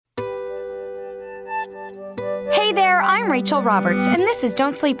I'm Rachel Roberts, and this is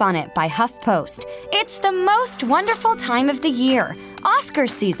Don't Sleep on It by HuffPost. It's the most wonderful time of the year, Oscars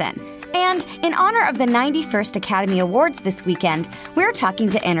season. And in honor of the 91st Academy Awards this weekend, we're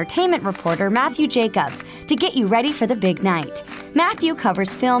talking to entertainment reporter Matthew Jacobs to get you ready for the big night. Matthew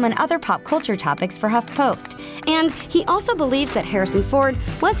covers film and other pop culture topics for HuffPost, and he also believes that Harrison Ford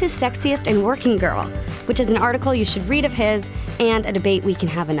was his sexiest in Working Girl, which is an article you should read of his and a debate we can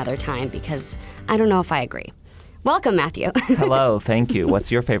have another time because I don't know if I agree. Welcome, Matthew. Hello, thank you. What's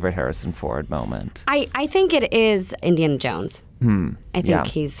your favorite Harrison Ford moment? I think it is Indiana Jones. I think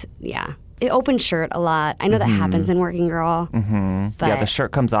he's, open shirt a lot. I know that happens in Working Girl. But Yeah, the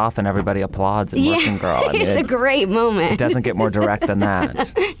shirt comes off and everybody applauds in Working Girl. I mean, it's a great moment. It doesn't get more direct than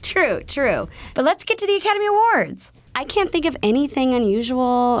that. True. But let's get to the Academy Awards. I can't think of anything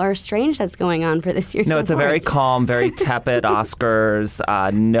unusual or strange that's going on for this year's No, it's awards. a very calm, very tepid Oscars.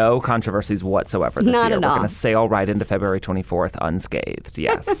 No controversies whatsoever this Not year. at We're all. going to sail right into February 24th unscathed,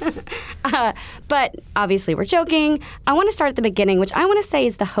 yes. But obviously we're joking. I want to start at the beginning, which I want to say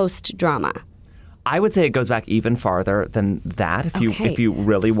is the host drama. I would say it goes back even farther than that if you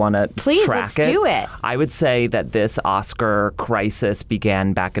really want to track let's do it. I would say that this Oscar crisis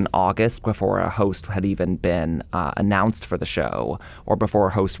began back in August before a host had even been announced for the show or before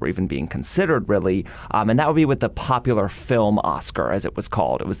hosts were even being considered, really. And that would be with the Popular Film Oscar, as it was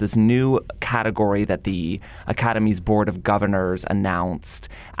called. It was this new category that the Academy's Board of Governors announced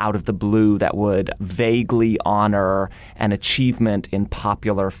out of the blue that would vaguely honor an achievement in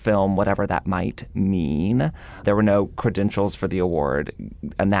popular film, whatever that might mean. There were no credentials for the award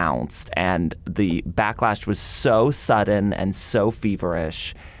announced, and the backlash was so sudden and so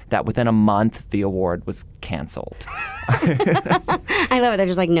feverish that within a month the award was canceled. I love it. They're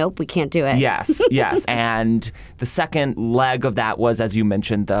just like, nope, we can't do it. Yes. And the second leg of that was, as you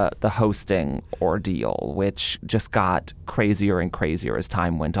mentioned, the hosting ordeal, which just got crazier and crazier as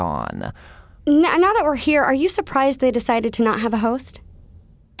time went on. Now that we're here, are you surprised they decided to not have a host?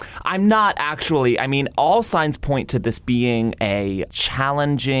 I'm not actually. I mean, all signs point to this being a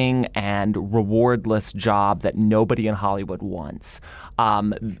challenging and rewardless job that nobody in Hollywood wants.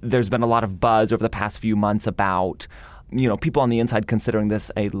 There's been a lot of buzz over the past few months about, people on the inside considering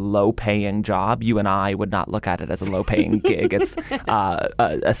this a low-paying job. You and I would not look at it as a low-paying gig. It's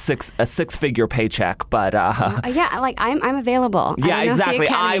a six-figure paycheck, but I'm available. Yeah, exactly.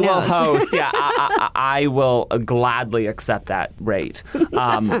 I will host. Yeah, I will gladly accept that rate.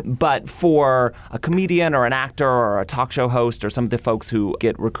 But for a comedian or an actor or a talk show host or some of the folks who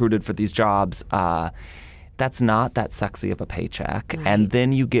get recruited for these jobs, that's not that sexy of a paycheck. Right. And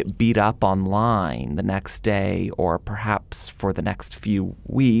then you get beat up online the next day or perhaps for the next few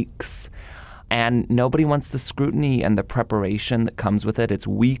weeks. And nobody wants the scrutiny and the preparation that comes with it. It's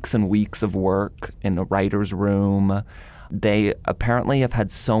weeks and weeks of work in a writer's room. They apparently have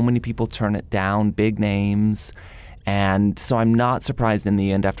had so many people turn it down, big names. And so I'm not surprised in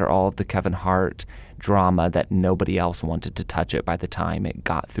the end, after all of the Kevin Hart drama, that nobody else wanted to touch it by the time it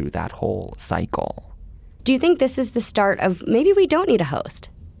got through that whole cycle. Do you think this is the start of maybe we don't need a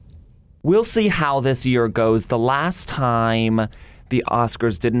host? We'll see how this year goes. The last time the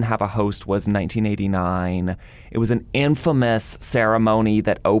Oscars didn't have a host was 1989. It was an infamous ceremony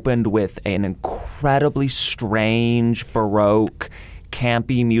that opened with an incredibly strange, Baroque,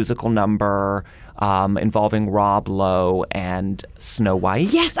 campy musical number involving Rob Lowe and Snow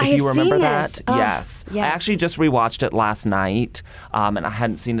White. Yes, I have you remember seen that? this. Yes. I actually just rewatched it last night, and I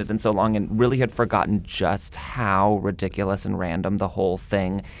hadn't seen it in so long and really had forgotten just how ridiculous and random the whole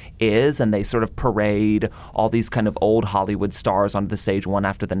thing is. And they sort of parade all these kind of old Hollywood stars onto the stage one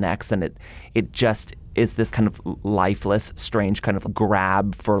after the next, and it just is this kind of lifeless, strange kind of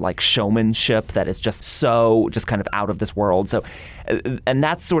grab for like showmanship that is just so just kind of out of this world. So, and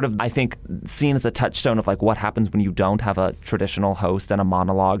that's sort of, I think, seen as a touchstone of like what happens when you don't have a traditional host and a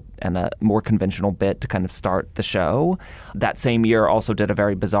monologue and a more conventional bit to kind of start the show. That same year also did a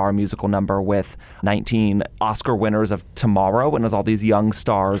very bizarre musical number with 19 Oscar winners of Tomorrow, and it was all these young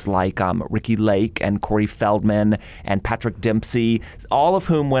stars like Ricky Lake and Corey Feldman and Patrick Dempsey, all of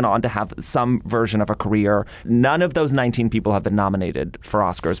whom went on to have some version of a career. None of those 19 people have been nominated for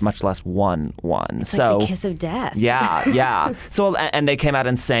Oscars, much less won one. It's like the kiss of death. Yeah. So, and they came out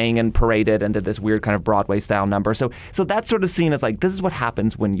and sang and paraded and did this weird kind of Broadway-style number. So that's sort of seen as like, this is what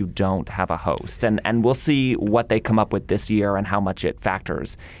happens when you don't have a host. And we'll see what they come up with this year and how much it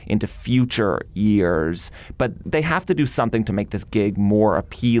factors into future years. But they have to do something to make this gig more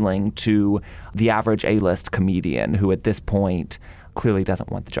appealing to the average A-list comedian who at this point clearly doesn't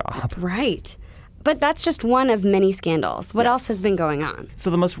want the job. Right. But that's just one of many scandals. What else has been going on? So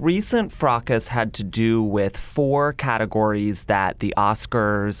the most recent fracas had to do with 4 categories that the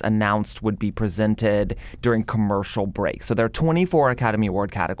Oscars announced would be presented during commercial break. So there are 24 Academy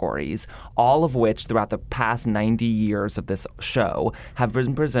Award categories, all of which throughout the past 90 years of this show have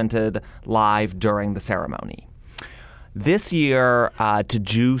been presented live during the ceremony. This year, to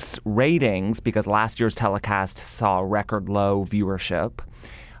juice ratings, because last year's telecast saw record low viewership,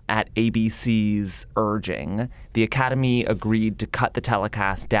 at ABC's urging, the Academy agreed to cut the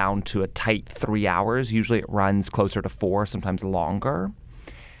telecast down to a tight 3 hours. Usually it runs closer to 4, sometimes longer.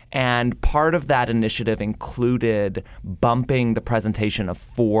 And part of that initiative included bumping the presentation of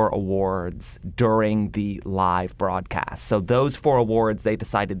 4 awards during the live broadcast. So those 4 awards they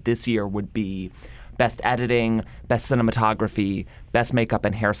decided this year would be Best Editing, Best Cinematography, Best Makeup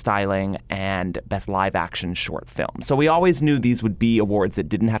and Hairstyling, and Best Live Action Short Film. So we always knew these would be awards that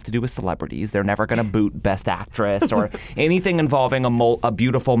didn't have to do with celebrities. They're never going to boot Best Actress or anything involving a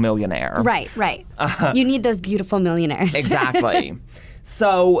beautiful millionaire. Right. You need those beautiful millionaires. Exactly.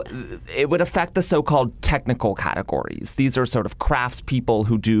 So it would affect the so-called technical categories. These are sort of craftspeople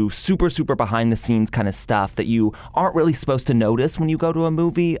who do super behind-the-scenes kind of stuff that you aren't really supposed to notice when you go to a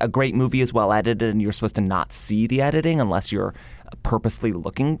movie. A great movie is well edited, and you're supposed to not see the editing unless you're purposely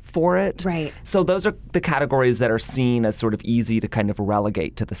looking for it. Right. So those are the categories that are seen as sort of easy to kind of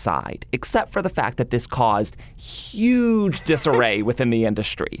relegate to the side, except for the fact that this caused huge disarray within the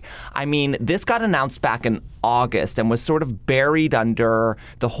industry. I mean, this got announced back in August and was sort of buried under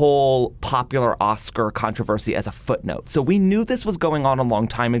the whole popular Oscar controversy as a footnote. So we knew this was going on a long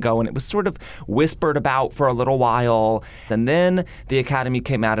time ago, and it was sort of whispered about for a little while. And then the Academy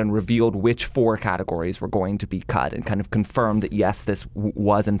came out and revealed which 4 categories were going to be cut and kind of confirmed that yes, this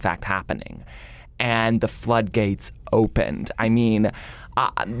was in fact happening. And the floodgates opened. I mean,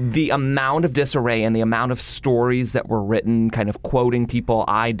 the amount of disarray and the amount of stories that were written kind of quoting people.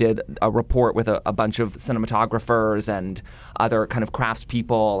 I did a report with a bunch of cinematographers and other kind of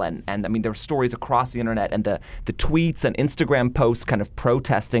craftspeople. And I mean, there were stories across the internet, and the tweets and Instagram posts kind of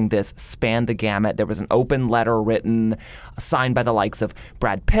protesting this spanned the gamut. There was an open letter written, signed by the likes of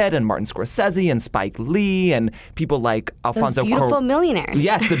Brad Pitt and Martin Scorsese and Spike Lee and people like Alfonso. Those beautiful millionaires.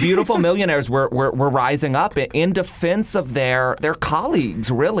 Yes, the beautiful millionaires were rising up in defense of their colleagues.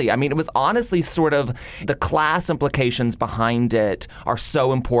 Really. I mean, it was honestly sort of the class implications behind it are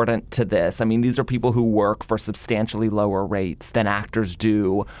so important to this. I mean, these are people who work for substantially lower rates than actors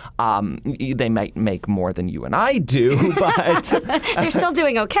do. They might make more than you and I do, but they're still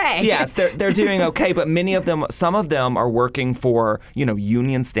doing okay. Yes, they're doing okay, but some of them are working for,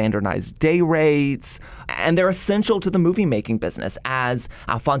 union standardized day rates, and they're essential to the movie making business. As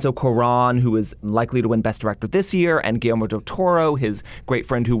Alfonso Cuarón, who is likely to win Best Director this year, and Guillermo del Toro, his great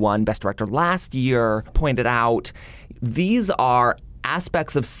friend who won Best Director last year, pointed out, these are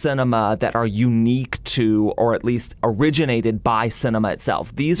aspects of cinema that are unique to, or at least originated by cinema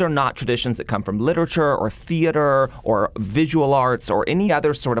itself. These are not traditions that come from literature or theater or visual arts or any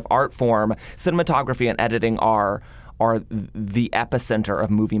other sort of art form. Cinematography and editing are the epicenter of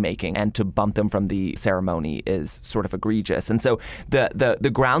movie making, and to bump them from the ceremony is sort of egregious. And so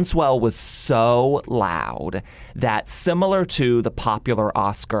the groundswell was so loud that, similar to the popular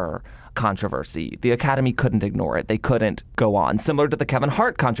Oscar controversy, the Academy couldn't ignore it. They couldn't go on. Similar to the Kevin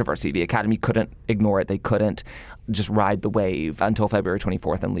Hart controversy, the Academy couldn't ignore it. They couldn't just ride the wave until February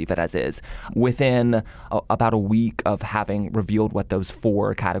 24th and leave it as is. Within about a week of having revealed what those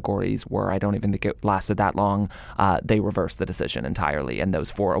 4 categories were, I don't even think it lasted that long, they reversed the decision entirely, and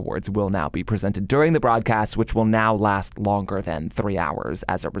those 4 awards will now be presented during the broadcast, which will now last longer than 3 hours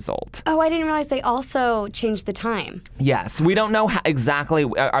as a result. Oh, I didn't realize they also changed the time. Yes. We don't know exactly.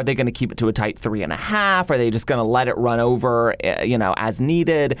 Are they going to keep it to a tight 3.5? Are they just going to let it run over, as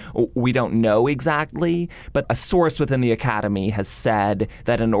needed? We don't know exactly. But a source within the Academy has said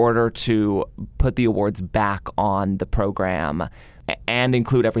that in order to put the awards back on the program and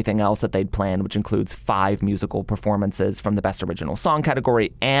include everything else that they'd planned, which includes 5 musical performances from the Best Original Song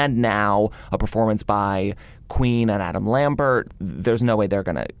category, and now a performance by Queen and Adam Lambert, there's no way they're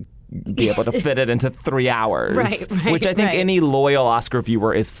going to be able to fit it into 3 hours, which I think any loyal Oscar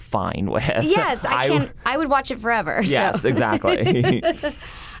viewer is fine with. Yes, I would watch it forever. Yes, so. Exactly.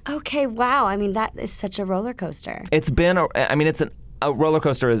 Okay, wow. I mean, that is such a roller coaster. It's been, a roller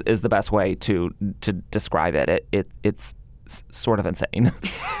coaster is the best way to describe it. It's sort of insane.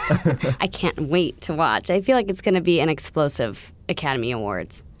 I can't wait to watch. I feel like it's going to be an explosive Academy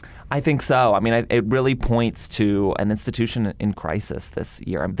Awards. I think so. I mean, it really points to an institution in crisis this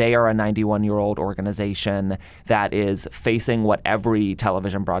year. They are a 91-year-old organization that is facing what every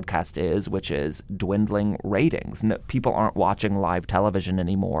television broadcast is, which is dwindling ratings. People aren't watching live television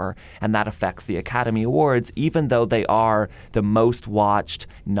anymore, and that affects the Academy Awards, even though they are the most watched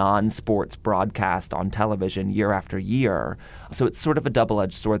non-sports broadcast on television year after year. So it's sort of a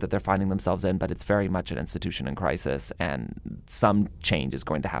double-edged sword that they're finding themselves in, but it's very much an institution in crisis, and some change is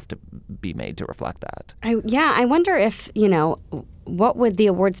going to have to be made to reflect that. I wonder if, what would the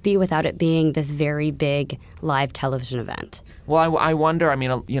awards be without it being this very big live television event? Well, I wonder,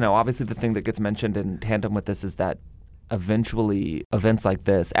 obviously the thing that gets mentioned in tandem with this is that eventually events like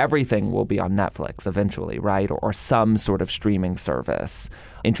this, everything will be on Netflix eventually, right? Or some sort of streaming service.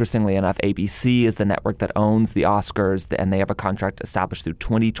 Interestingly enough, ABC is the network that owns the Oscars, and they have a contract established through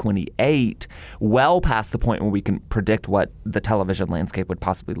 2028, well past the point where we can predict what the television landscape would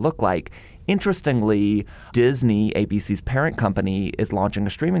possibly look like. Interestingly, Disney, ABC's parent company, is launching a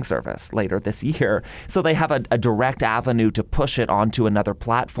streaming service later this year. So they have a direct avenue to push it onto another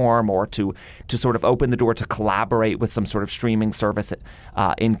platform or to sort of open the door to collaborate with some sort of streaming service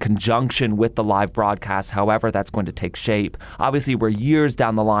in conjunction with the live broadcast, however that's going to take shape. Obviously, we're years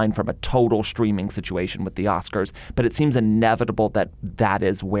down the line from a total streaming situation with the Oscars, but it seems inevitable that that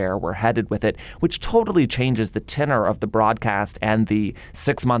is where we're headed with it, which totally changes the tenor of the broadcast and the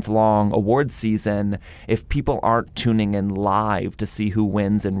 6-month-long award season. If people aren't tuning in live to see who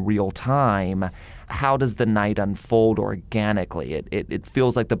wins in real time, how does the night unfold organically? It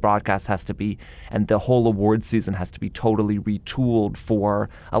feels like the broadcast has to be, and the whole award season has to be totally retooled for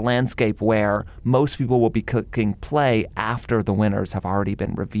a landscape where most people will be clicking play after the winners have already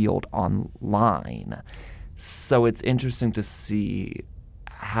been revealed online. So it's interesting to see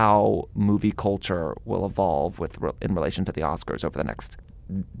how movie culture will evolve in relation to the Oscars over the next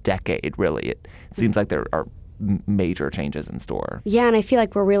decade, really. It seems like there are major changes in store. Yeah, and I feel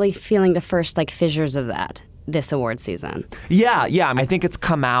like we're really feeling the first fissures of that this award season. Yeah. I think it's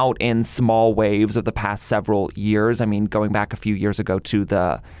come out in small waves of the past several years. I mean, going back a few years ago to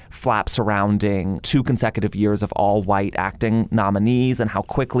the flap surrounding 2 consecutive years of all-white acting nominees and how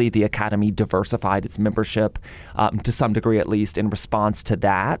quickly the Academy diversified its membership, to some degree at least, in response to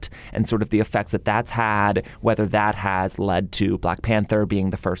that and sort of the effects that that's had, whether that has led to Black Panther being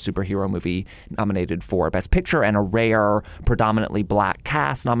the first superhero movie nominated for Best Picture and a rare, predominantly black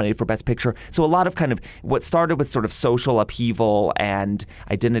cast nominated for Best Picture. So a lot of kind of what started with sort of social upheaval and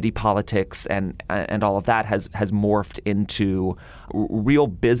identity politics and all of that has morphed into real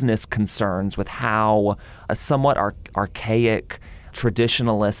business concerns with how a somewhat archaic,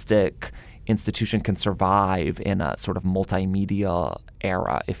 traditionalistic institution can survive in a sort of multimedia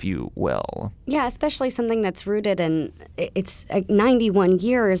era, if you will. Yeah, especially something that's rooted in, it's 91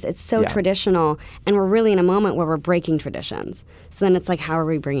 years, it's so traditional, and we're really in a moment where we're breaking traditions. So then it's like, how are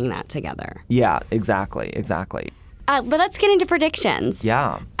we bringing that together? Yeah, exactly. But let's get into predictions.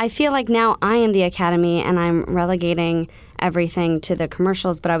 Yeah. I feel like now I am the Academy and I'm relegating everything to the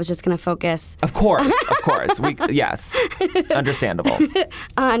commercials, but I was just going to focus... Of course. Yes. Understandable.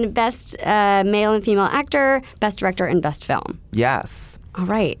 On Best Male and Female Actor, Best Director, and Best Film. Yes. All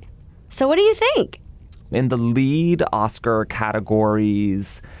right. So what do you think? In the lead Oscar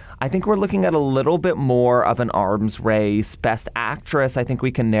categories, I think we're looking at a little bit more of an arms race. Best Actress, I think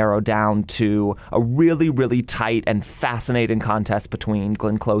we can narrow down to a really, really tight and fascinating contest between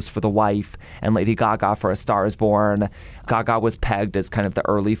Glenn Close for The Wife and Lady Gaga for A Star Is Born. Gaga was pegged as kind of the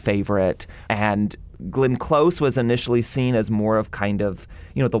early favorite, and Glenn Close was initially seen as more of kind of,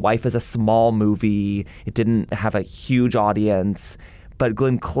 The Wife is a small movie. It didn't have a huge audience. But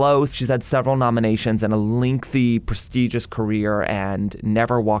Glenn Close, she's had several nominations and a lengthy, prestigious career and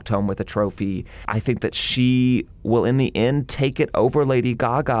never walked home with a trophy. I think that she will, in the end, take it over Lady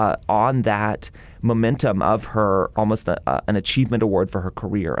Gaga on that momentum of her almost an achievement award for her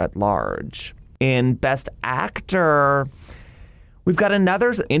career at large. In Best Actor, we've got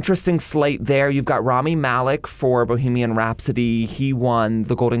another interesting slate there. You've got Rami Malek for Bohemian Rhapsody. He won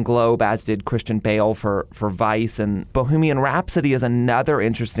the Golden Globe, as did Christian Bale for Vice. And Bohemian Rhapsody is another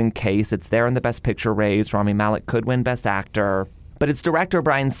interesting case. It's there in the Best Picture race. Rami Malek could win Best Actor. But its director,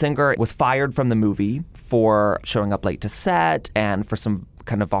 Bryan Singer, was fired from the movie for showing up late to set and for some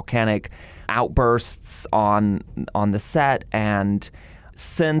kind of volcanic outbursts on the set, and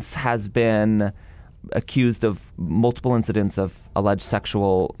since has been accused of multiple incidents of alleged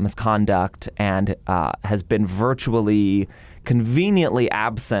sexual misconduct and has been virtually conveniently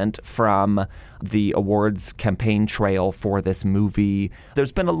absent from the awards campaign trail for this movie.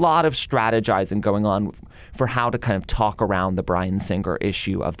 There's been a lot of strategizing going on for how to kind of talk around the Bryan Singer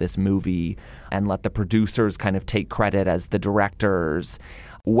issue of this movie and let the producers kind of take credit as the directors.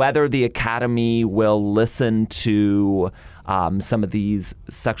 Whether the Academy will listen to some of these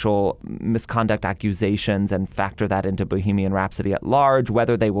sexual misconduct accusations and factor that into Bohemian Rhapsody at large,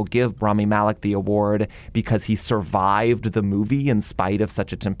 whether they will give Rami Malek the award because he survived the movie in spite of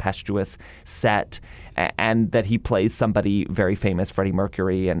such a tempestuous set, and that he plays somebody very famous, Freddie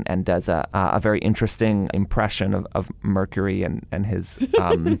Mercury, and does a very interesting impression of Mercury and his...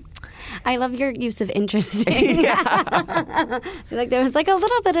 I love your use of interesting. Yeah. I feel like there was like a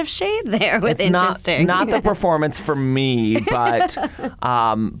little bit of shade there with it's interesting. Not the performance for me, but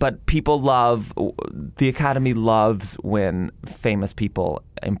people love, the Academy loves when famous people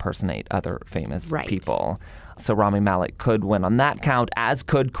impersonate other famous people. So Rami Malek could win on that count, as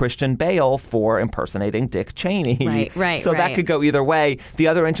could Christian Bale for impersonating Dick Cheney. Right. So that could go either way. The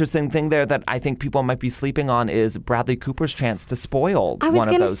other interesting thing there that I think people might be sleeping on is Bradley Cooper's chance to spoil one of those two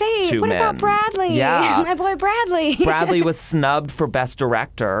men. I was going to say, what about Bradley? Yeah. My boy Bradley. Bradley was snubbed for Best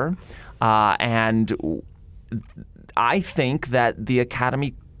Director, and I think that the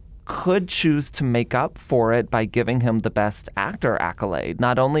Academy could choose to make up for it by giving him the Best Actor accolade.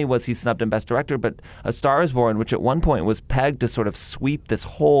 Not only was he snubbed in Best Director, but A Star is Born, which at one point was pegged to sort of sweep this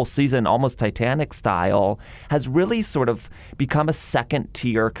whole season, almost Titanic style, has really sort of become a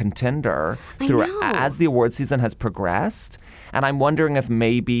second-tier contender as the award season has progressed. And I'm wondering if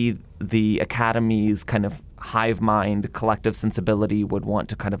maybe the Academy's kind of hive mind, collective sensibility would want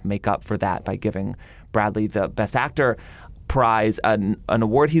to kind of make up for that by giving Bradley the Best Actor prize, an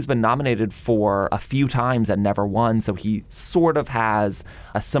award he's been nominated for a few times and never won. So he sort of has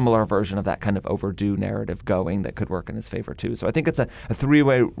a similar version of that kind of overdue narrative going that could work in his favor too. So I think it's a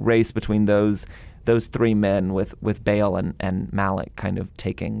three-way race between those three men with Bale and Malek kind of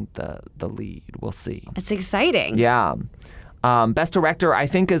taking the lead. We'll see. It's exciting. Yeah. Best Director, I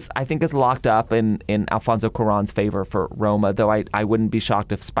think is locked up in Alfonso Cuarón's favor for Roma. Though I wouldn't be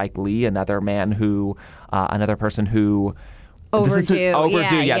shocked if Spike Lee, another person who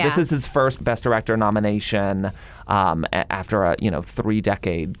overdue. Yeah, this is his first Best Director nomination after a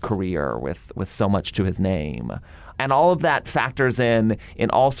 3-decade career with so much to his name. And all of that factors in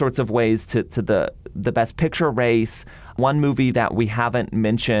all sorts of ways to the Best Picture race. One movie that we haven't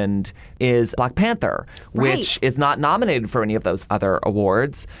mentioned is Black Panther, which is not nominated for any of those other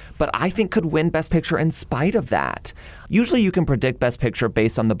awards, but I think could win Best Picture in spite of that. Usually you can predict Best Picture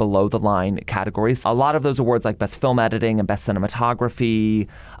based on the below-the-line categories. A lot of those awards like Best Film Editing and Best Cinematography.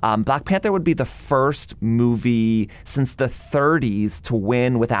 Black Panther would be the first movie since the 30s to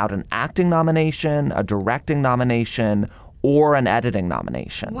win without an acting nomination, a directing nomination, or an editing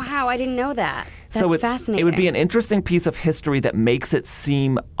nomination. Wow, I didn't know that. That's fascinating. It would be an interesting piece of history that makes it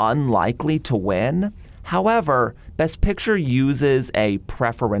seem unlikely to win. However, Best Picture uses a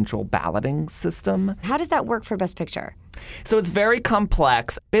preferential balloting system. How does that work for Best Picture? So it's very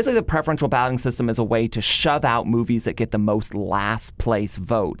complex. Basically, the preferential balloting system is a way to shove out movies that get the most last place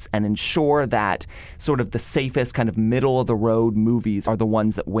votes and ensure that sort of the safest kind of middle of the road movies are the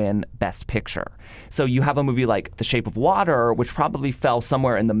ones that win Best Picture. So you have a movie like The Shape of Water, which probably fell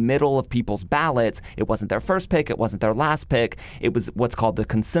somewhere in the middle of people's ballots. It wasn't their first pick. It wasn't their last pick. It was what's called the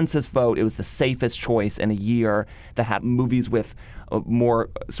consensus vote. It was the safest choice in a year that had movies with more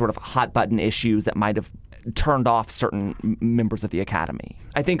sort of hot button issues that might have turned off certain members of the Academy.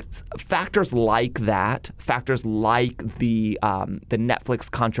 I think factors like that, factors like the Netflix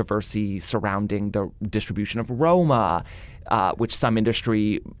controversy surrounding the distribution of Roma, which some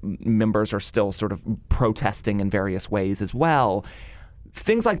industry members are still sort of protesting in various ways as well.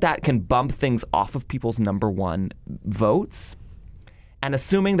 Things like that can bump things off of people's number one votes. And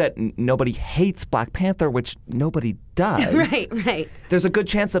assuming that nobody hates Black Panther, which nobody does, right. There's a good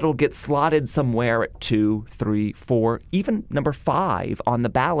chance that it'll get slotted somewhere at 2, 3, 4, even number 5 on the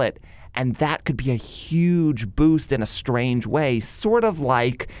ballot. And that could be a huge boost in a strange way, sort of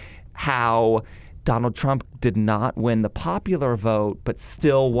like how Donald Trump did not win the popular vote, but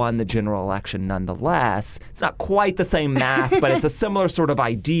still won the general election nonetheless. It's not quite the same math, but it's a similar sort of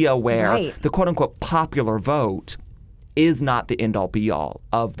idea where the quote-unquote popular vote is not the end-all be-all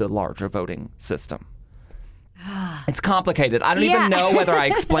of the larger voting system. It's complicated. I don't even know whether I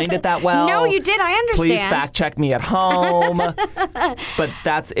explained it that well. No, you did. I understand. Please fact check me at home. But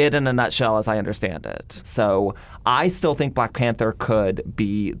that's it in a nutshell as I understand it. So I still think Black Panther could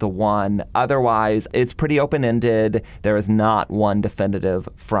be the one. Otherwise, it's pretty open-ended. There is not one definitive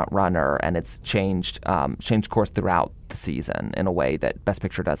front runner, and it's changed course throughout the season in a way that Best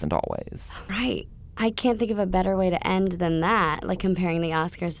Picture doesn't always. Right. I can't think of a better way to end than that, like comparing the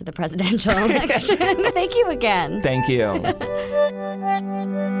Oscars to the presidential election. Thank you again. Thank you.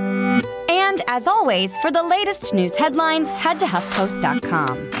 And as always, for the latest news headlines, head to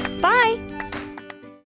HuffPost.com. Bye!